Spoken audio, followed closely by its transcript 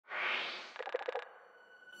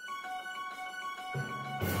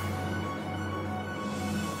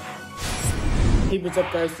what's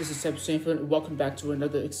up guys, this is Seb Sanford and welcome back to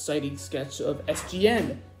another exciting sketch of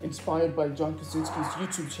SGN, inspired by John Krasinski's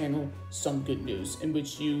YouTube channel, Some Good News, in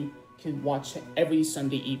which you can watch every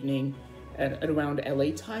Sunday evening at around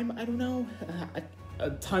LA time. I don't know,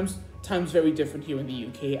 time's very different here in the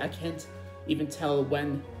UK. I can't even tell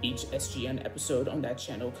when each SGN episode on that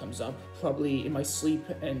channel comes up. Probably in my sleep,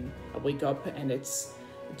 and I wake up and it's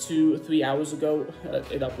 2 or 3 hours ago.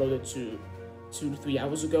 It uploaded to 2 to 3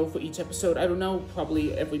 hours ago for each episode. I don't know,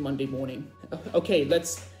 probably every Monday morning. Okay,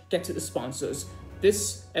 let's get to the sponsors.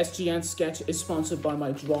 This SGN sketch is sponsored by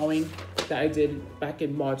my drawing that I did back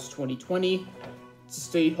in March 2020. To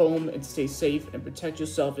stay home and stay safe and protect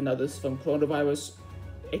yourself and others from coronavirus,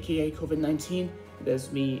 aka COVID-19. There's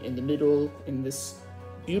me in the middle in this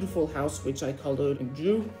beautiful house which I colored and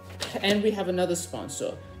drew. And we have another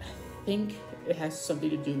sponsor. I think it has something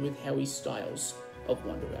to do with Harry Styles of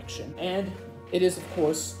One Direction. And it is, of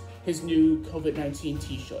course, his new COVID-19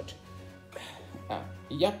 t-shirt.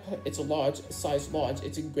 Yep, it's a size large.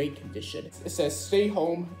 It's in great condition. It says, stay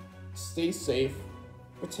home, stay safe,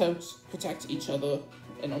 protect each other.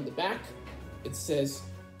 And on the back, it says,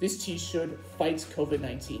 this t-shirt fights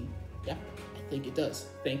COVID-19. Yep, I think it does.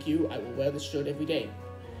 Thank you, I will wear this shirt every day.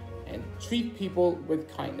 And treat people with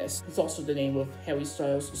kindness. It's also the name of Harry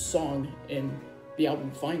Styles' song in the album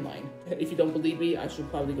Fine Line. If you don't believe me, I should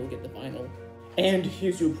probably go get the vinyl. And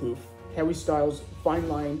here's your proof. Harry Styles' Fine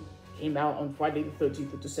Line came out on Friday the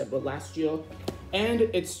 13th of December last year, and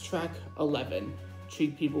it's track 11,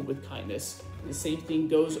 Treat People with Kindness. The same thing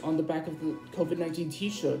goes on the back of the COVID-19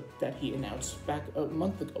 t-shirt that he announced back a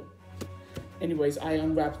month ago. Anyways, I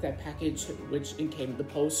unwrapped that package, which came in the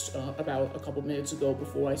post about a couple minutes ago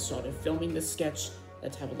before I started filming this sketch.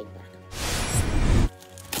 Let's have a look back.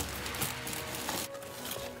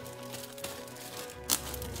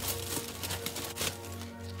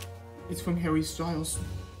 It's from Harry Styles.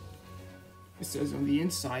 It says on the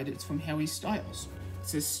inside, it's from Harry Styles. It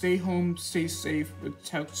says, stay home, stay safe,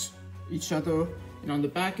 protect each other. And on the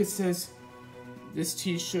back it says, this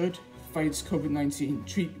t-shirt fights COVID-19,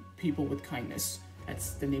 treat people with kindness.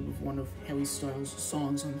 That's the name of one of Harry Styles'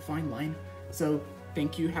 songs on the Fine Line. So,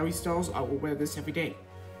 thank you, Harry Styles. I will wear this every day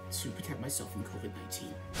to protect myself from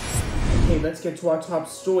COVID-19. Okay, let's get to our top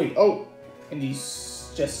story. Oh, and you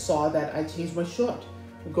just saw that I changed my shirt.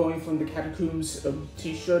 I'm going from the Catacombs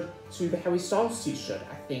t-shirt to the Harry Styles t-shirt.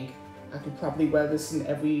 I think I could probably wear this in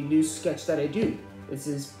every new sketch that I do. This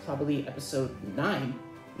is probably episode 9. You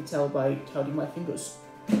can tell by counting my fingers.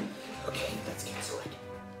 Okay, let's get to it.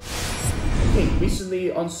 Okay,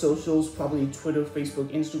 recently on socials, probably Twitter,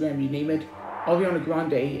 Facebook, Instagram, you name it, Ariana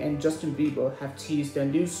Grande and Justin Bieber have teased their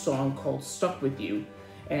new song called Stuck With You.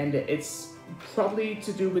 And it's probably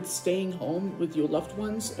to do with staying home with your loved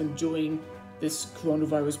ones and during this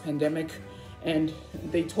coronavirus pandemic. And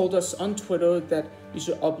they told us on Twitter that we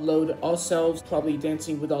should upload ourselves probably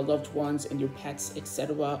dancing with our loved ones and your pets,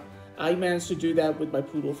 etc. I managed to do that with my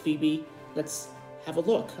poodle Phoebe. Let's have a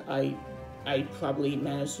look. I probably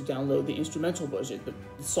managed to download the instrumental version, but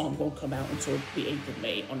the song won't come out until the 8th of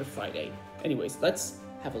May on a Friday. Anyways, let's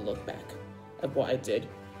have a look back at what I did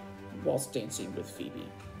whilst dancing with Phoebe.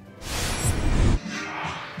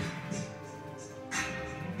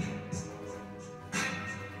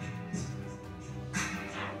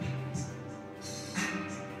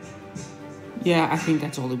 Yeah, I think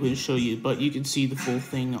that's all I'm going to show you, but you can see the full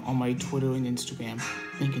thing on my Twitter and Instagram,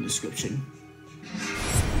 link in the description.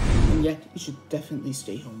 And yet, you should definitely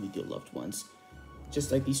stay home with your loved ones.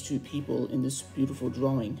 Just like these two people in this beautiful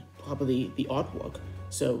drawing, probably the artwork.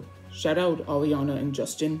 So, shout out Ariana and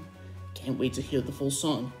Justin. Can't wait to hear the full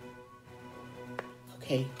song.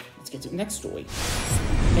 Okay, let's get to the next story.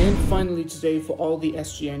 And finally today, for all the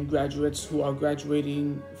SGN graduates who are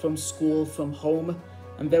graduating from school from home,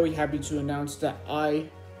 I'm very happy to announce that I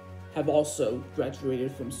have also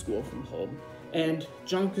graduated from school from home. And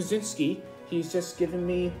John Krasinski, he's just given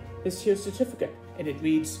me his here certificate. And it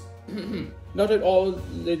reads, not at all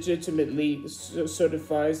legitimately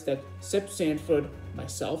certifies that Seb Sanford,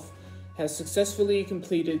 myself, has successfully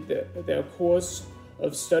completed their course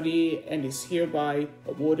of study and is hereby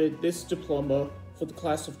awarded this diploma for the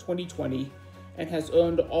class of 2020 and has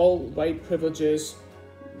earned all right privileges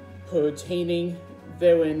pertaining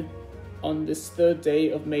therein on this 3rd day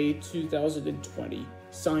of May 2020.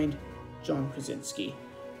 Signed, John Krasinski.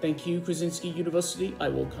 Thank you, Krasinski University. I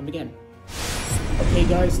will come again. Okay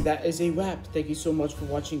guys, that is a wrap. Thank you so much for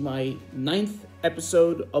watching my 9th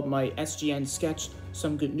episode of my SGN sketch,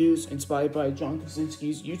 Some Good News, inspired by John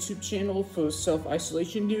Krasinski's YouTube channel for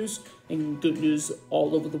self-isolation news and good news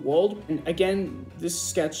all over the world. And again, this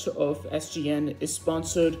sketch of SGN is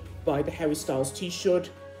sponsored buy the Harry Styles t-shirt.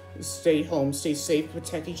 Stay home, stay safe,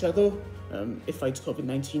 protect each other. It fights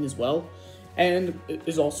COVID-19 as well. And it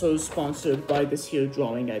is also sponsored by this here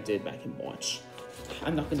drawing I did back in March.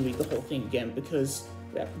 I'm not going to read the whole thing again because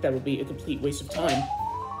that would be a complete waste of time.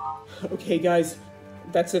 Okay, guys,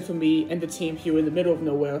 that's it for me and the team here in the middle of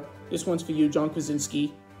nowhere. This one's for you, John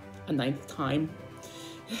Krasinski, a 9th time.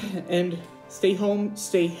 And stay home,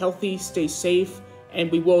 stay healthy, stay safe,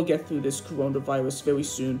 and we will get through this coronavirus very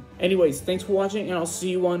soon. Anyways, thanks for watching, and I'll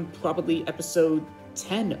see you on probably episode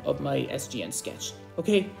 10 of my SGN sketch.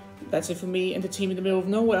 Okay, that's it for me and the team in the middle of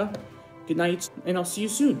nowhere. Good night, and I'll see you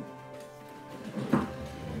soon.